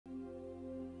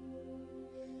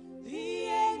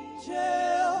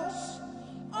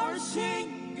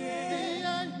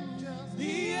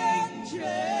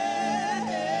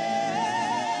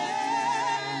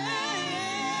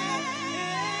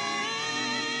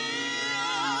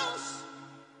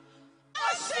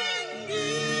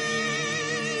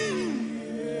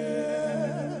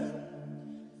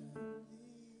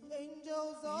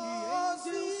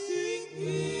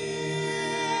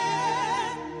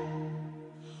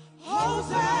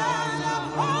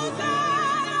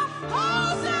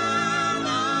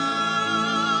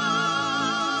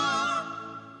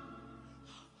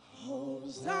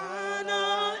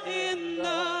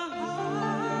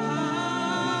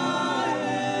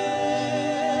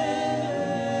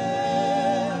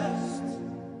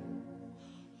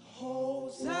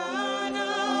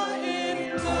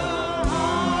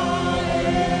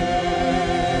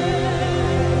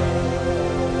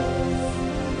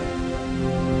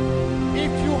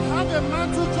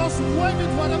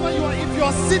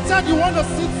Seated, you want to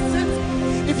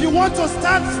sit. If you want to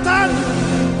stand,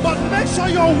 stand. But make sure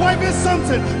you're waving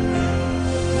something.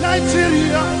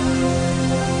 Nigeria,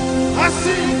 I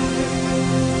sing.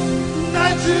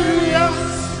 Nigeria,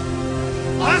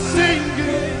 I sing.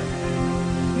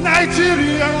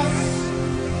 Nigeria,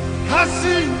 I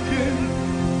sing.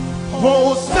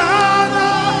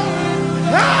 Hosanna,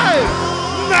 hey,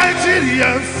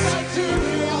 Nigerians,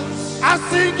 I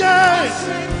sing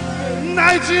it.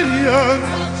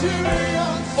 Nigerians,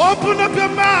 open up your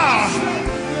mouth.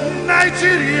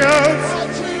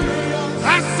 Nigerians,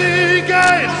 I sing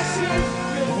it.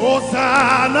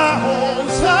 Hosanna,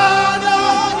 Hosanna.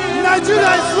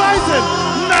 Nigeria is rising.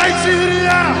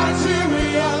 Nigeria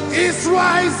is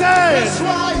rising.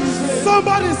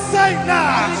 Somebody say it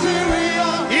now.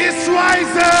 It's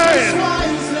rising.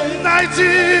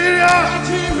 Nigeria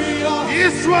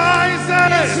is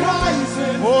rising.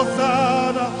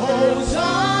 Hosanna,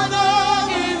 Hosanna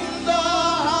in the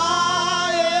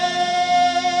highest.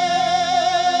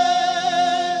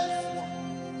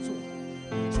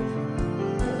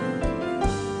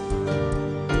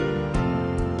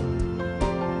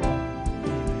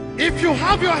 If you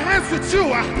have your hands with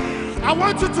you, I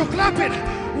want you to clap it.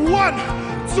 1,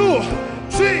 2,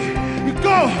 3,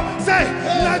 go. Say,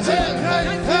 Nigeria.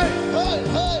 Hey, hey, hey,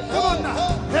 hey. Come on now.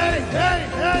 Hey, hey,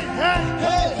 hey, hey,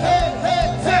 hey, hey,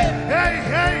 hey. Say, hey,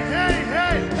 hey, hey,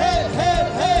 hey, hey, hey,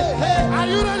 hey, hey. Are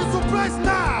you ready to praise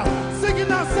now? Sing it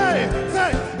now. Say,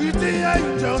 the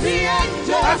angels,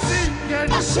 are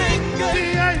singing. I sing it.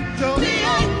 The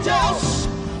angels,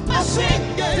 I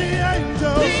sing it.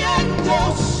 the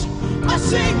angels, I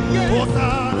sing it.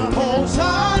 Hosanna,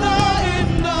 Hosanna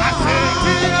in the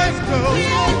highest. the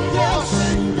angels,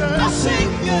 I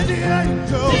sing it. The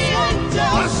angels,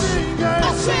 I sing it.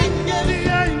 I sing it. the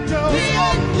angels, The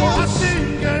angels, I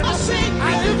sing it. I sing it.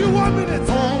 I give you 1 minute.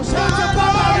 Something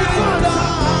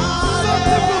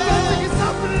prophetic is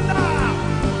happening now.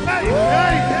 Hey,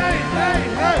 hey, hey, hey,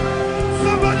 hey.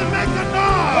 Somebody make a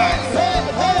noise. Hey,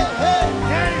 hey, hey,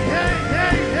 Hey, hey, hey,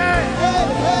 hey. hey, hey,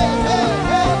 hey,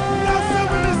 hey. Now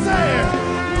somebody say,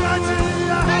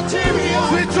 Nigeria, Nigeria,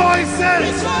 rejoicing.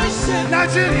 rejoicing.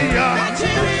 Nigeria,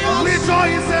 Nigeria,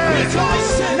 rejoicing.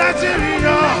 rejoicing.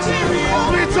 Nigeria, Nigeria,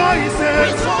 rejoicing.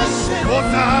 rejoicing.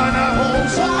 Hosanna,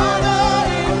 Hosanna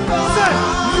in the say,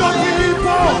 your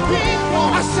people people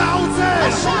are shouting.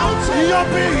 are shouting. Your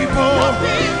people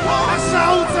people are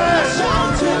shouting.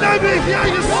 shouting. Let me hear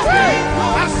you scream.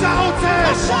 people Are shouting.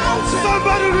 are shouting.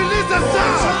 Somebody release the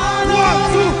sound. Hosanna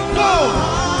 1, 2, go.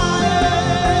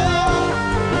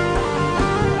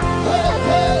 Hey,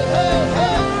 hey, hey,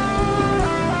 hey.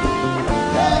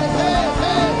 Hey, hey,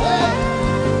 hey, hey.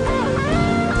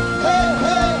 Hey,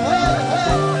 hey, hey,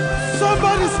 hey.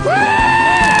 Somebody scream.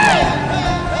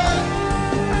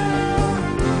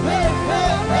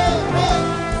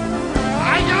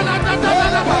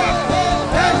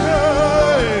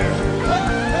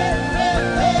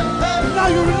 Now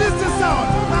you release the sound.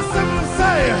 Now somebody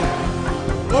say,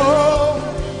 oh,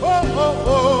 oh, oh,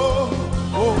 oh,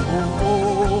 oh, oh,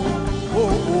 oh,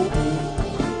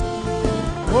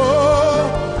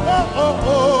 oh,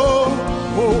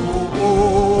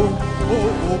 oh, oh.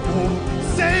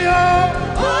 Say,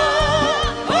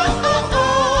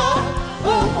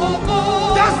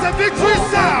 that's the victory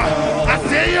sound. I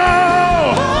say,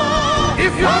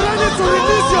 if you're ready to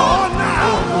release your own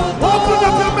now, open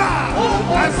up your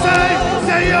mouth and say,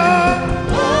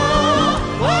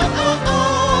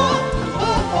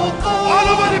 all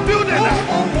over the building.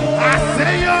 I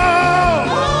say,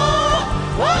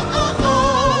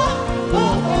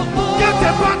 get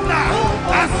the back now.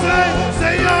 I say,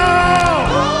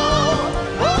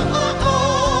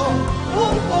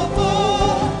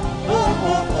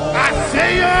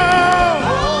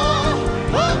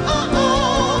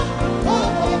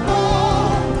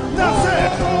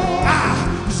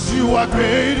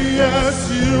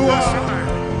 you are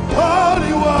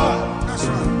Holy One.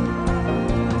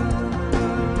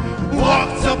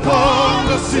 Walked upon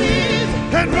the sea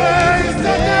and raised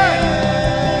the dead.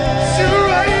 You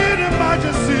reign in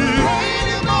majesty,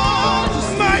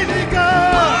 mighty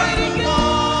God.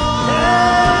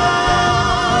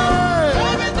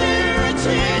 Everything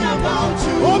written about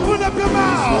you. Open up your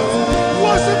mouth,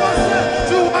 worship us.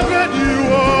 You are great, you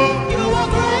are. You are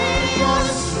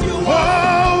glorious, you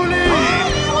are Holy.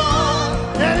 Holy One.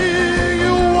 Yeah,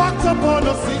 you walked upon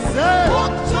the sea,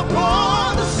 Walked upon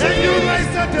the sea. and you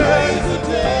raised the dead.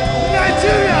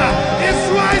 Nigeria is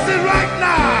rising right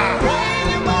now.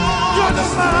 You're the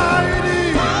mighty.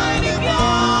 Mighty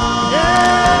God.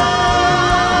 Yeah.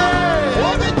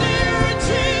 Everything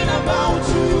written about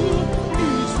you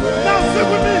is great. Now sing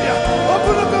with me.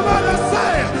 Open up your mouth and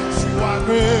say, you are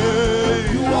great.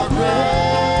 You are great.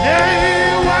 Yeah,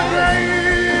 you are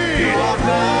great. You are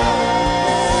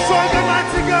great. Strong and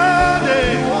mighty God.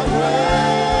 You are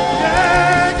great.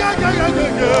 Yeah.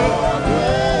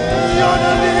 You're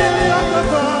the lily of the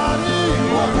valley. You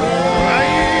are great.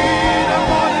 Right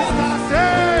upon his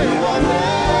stars. You are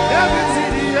great.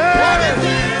 Everything, yeah.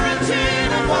 Everything written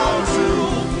about you.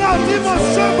 Now demons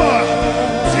tremble.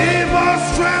 Demons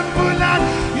tremble at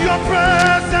your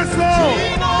presence, Lord.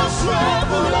 Demons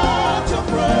tremble at your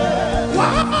presence.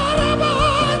 What a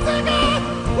mighty God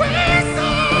we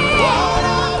serve. What a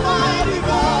mighty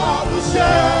God we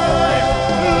serve.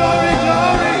 Glory,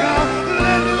 glory,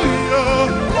 hallelujah.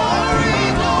 Glory,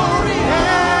 glory,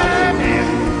 hallelujah.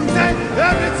 Say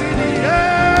everything,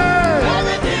 yeah.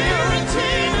 Everything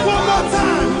written One more about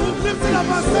time, lift it up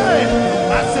and say,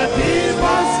 I said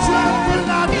demons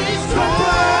tremble at your presence,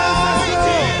 Lord.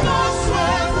 demons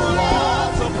tremble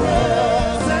at your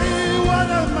presence. Say what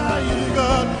a mighty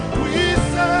God we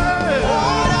serve.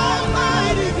 What a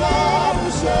mighty God we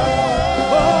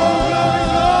serve. Oh, glory,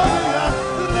 glory,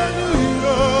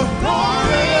 hallelujah.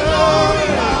 Glory, glory,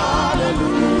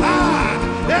 hallelujah.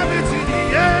 Ah, everything,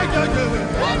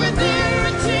 yeah. Everything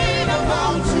written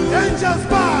about you. Angels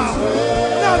bow.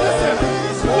 Now listen,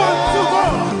 1, 2, go.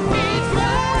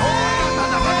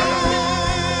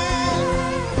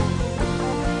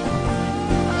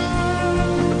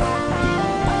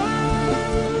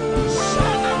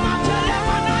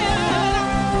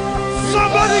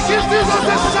 Somebody give Jesus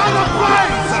a shout of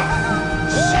praise.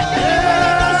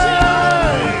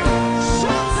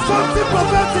 Something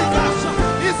prophetic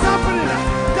is happening.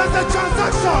 There's a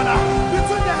transaction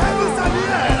between the heavens and the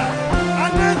earth.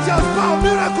 And angels bow,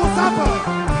 miracles happen.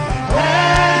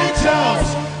 Angels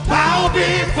bow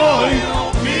before you,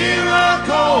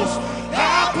 miracles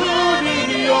happen in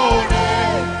your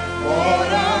name.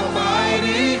 What a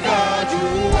mighty God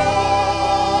you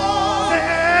are.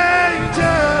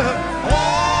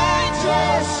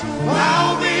 Angels bow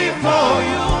before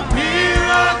you,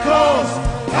 miracles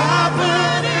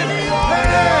happen in your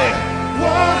name.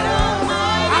 What?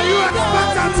 Are you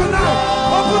expectant tonight?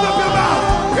 Open up your mouth.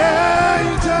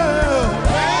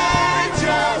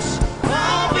 Angels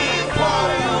bow before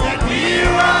you, and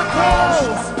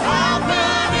miracles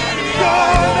happen in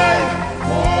your name.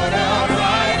 What a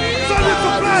mighty God. So lift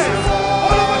the place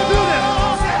all over the building.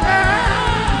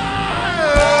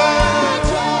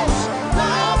 Angels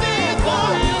bow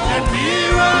before you, and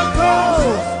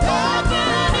miracles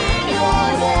happen in your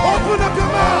name. Open up your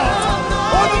mouth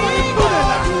all over the building.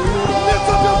 Lift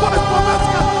up your voice for us.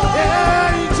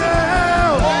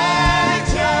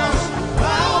 Angels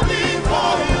bow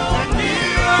before you, and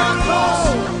miracles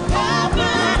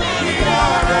happen in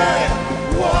your name.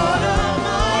 What a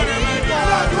mighty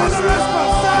God. For the rest of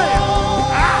us, say,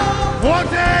 one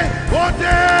day, one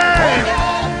day,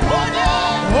 one day,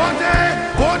 one day,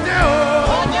 one day, oh.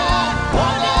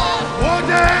 One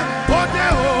day, one day,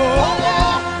 oh.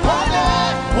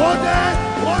 One day,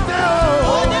 one day,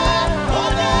 oh.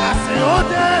 I say, one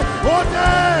day, one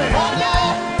day, one day,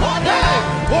 one day,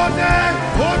 one day,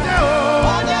 one day, oh.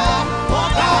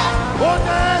 One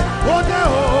day, one day,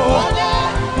 oh.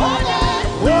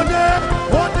 One day,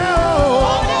 one day, oh.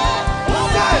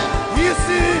 Say, you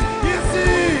see,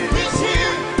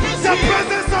 the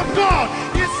presence of God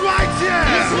is right here.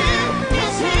 You see,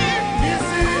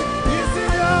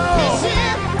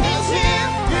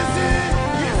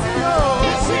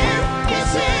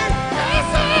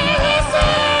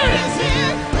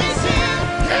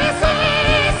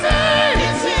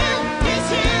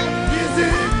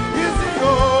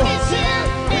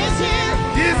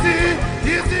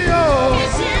 oh.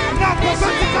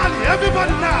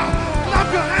 Everybody now,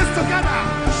 clap your hands together.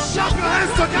 Clap your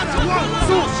hands together.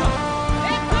 1, 2.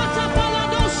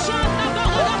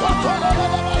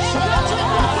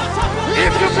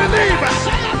 If you believe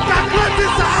that great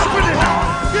is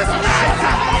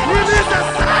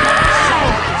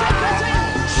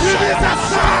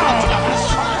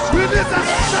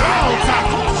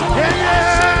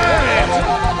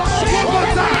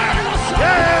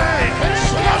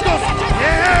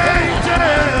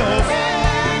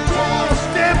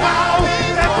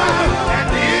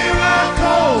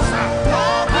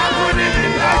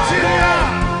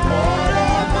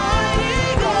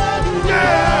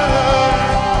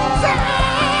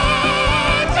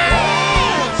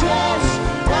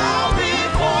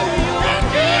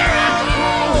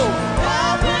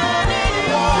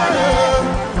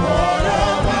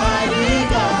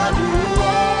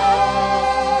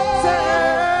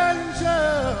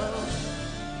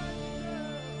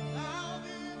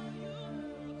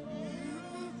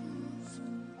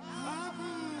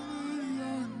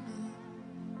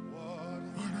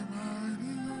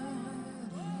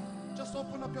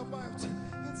up your Bible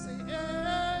and say,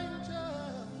 angels,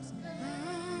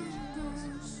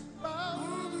 angels, bow.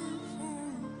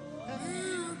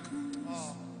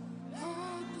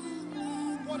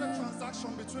 What a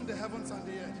transaction between the heavens and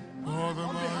the earth. On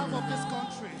behalf of this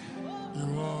country,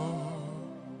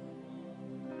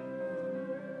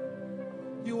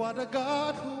 you are the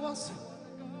God who was,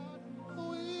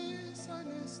 who is,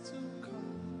 and is to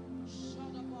come.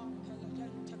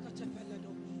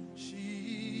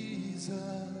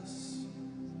 Jesus,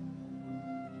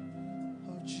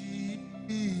 oh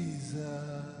Jesus,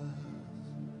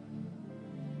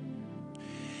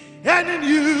 and in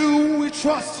you we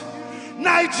trust.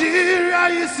 Nigeria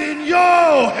is in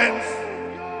your hands.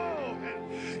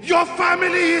 Your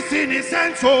family is in his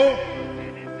hands. Oh,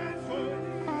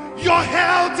 your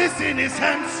health is in his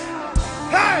hands.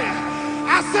 Hey,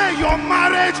 I say your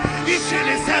marriage is in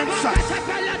his hands.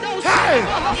 Hey,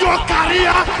 your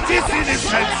career is in his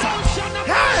hands.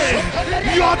 Hey,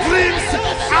 your dreams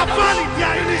are valid, they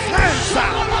are in his hands.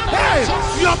 Hey,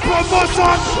 your promotion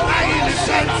are in his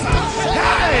hands.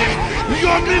 Hey,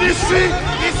 your ministry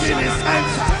is in his hands.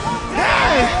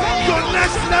 Hey, your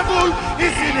next level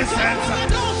is in his hands.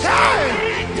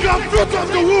 Hey, your fruit of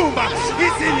the womb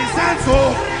is in his hands.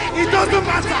 Oh, it doesn't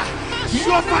matter.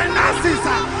 Your finances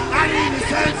are in his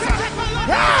hands.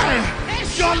 Hey,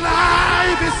 your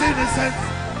life is in his hands.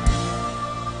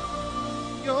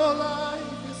 Your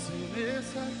life is in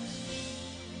his hands.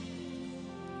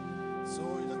 So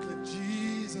you look like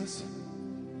Jesus.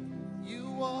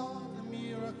 You are the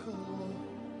miracle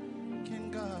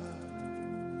King God.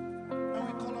 And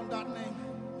we call on that name.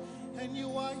 And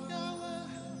you are Yahweh,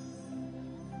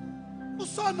 the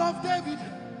Son of David.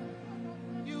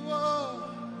 You are.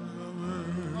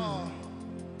 Oh.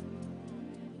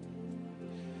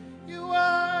 You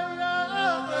are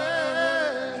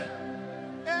Yahweh.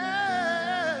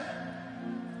 Yeah.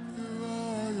 You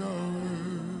are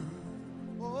Yahweh.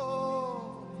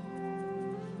 Oh.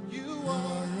 You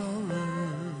are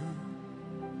Yahweh.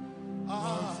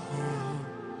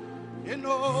 You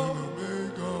know.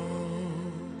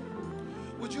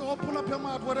 Would you open up your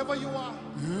mouth wherever you are?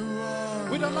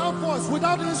 With a loud voice,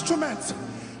 without instruments.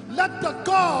 Let the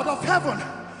God of heaven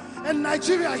and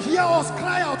Nigeria hear us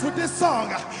cry out with this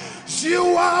song.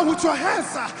 You are, with your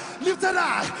hands lifted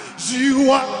high.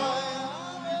 You are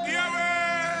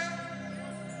Yahweh.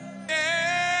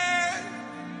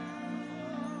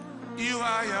 You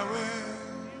are Yahweh.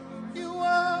 You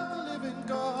are the living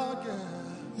God, yeah.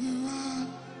 You are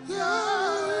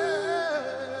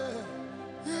Yahweh.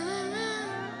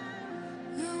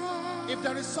 You are. If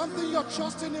there is something you're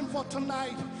trusting Him for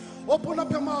tonight, open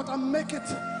up your mouth and make it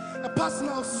a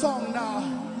personal song now.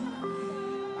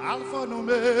 Alpha and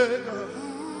Omega.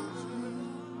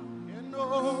 You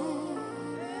know.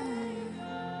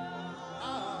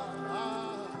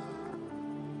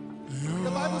 The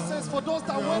Bible says, for those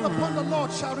that wait upon the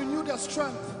Lord shall renew their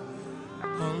strength.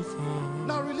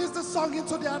 Now release the song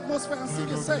into the atmosphere and sing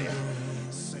it. Say,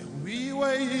 we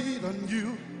wait on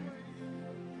you,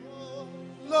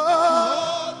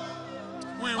 Lord.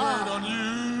 We wait on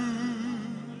you.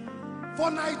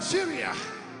 For Nigeria,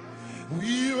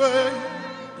 we wait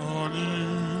On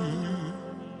you.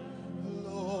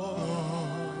 Lord.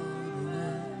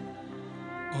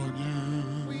 On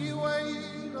you. We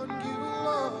wait on you,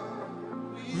 Lord.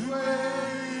 We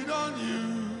wait on you.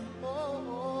 oh,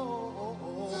 oh, oh,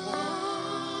 oh.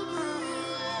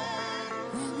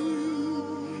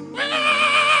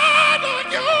 Wait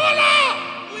on you, Lord.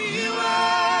 We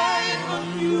wait on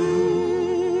you.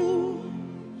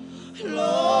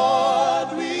 Lord,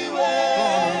 we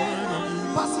wait.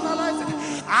 Personalize it.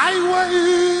 I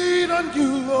wait on you,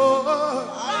 Lord.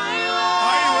 I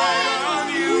wait on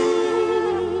you.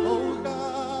 Oh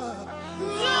God.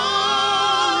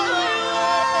 Lord, I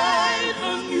wait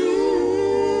on you.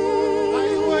 I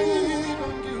wait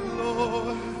on you,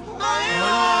 Lord.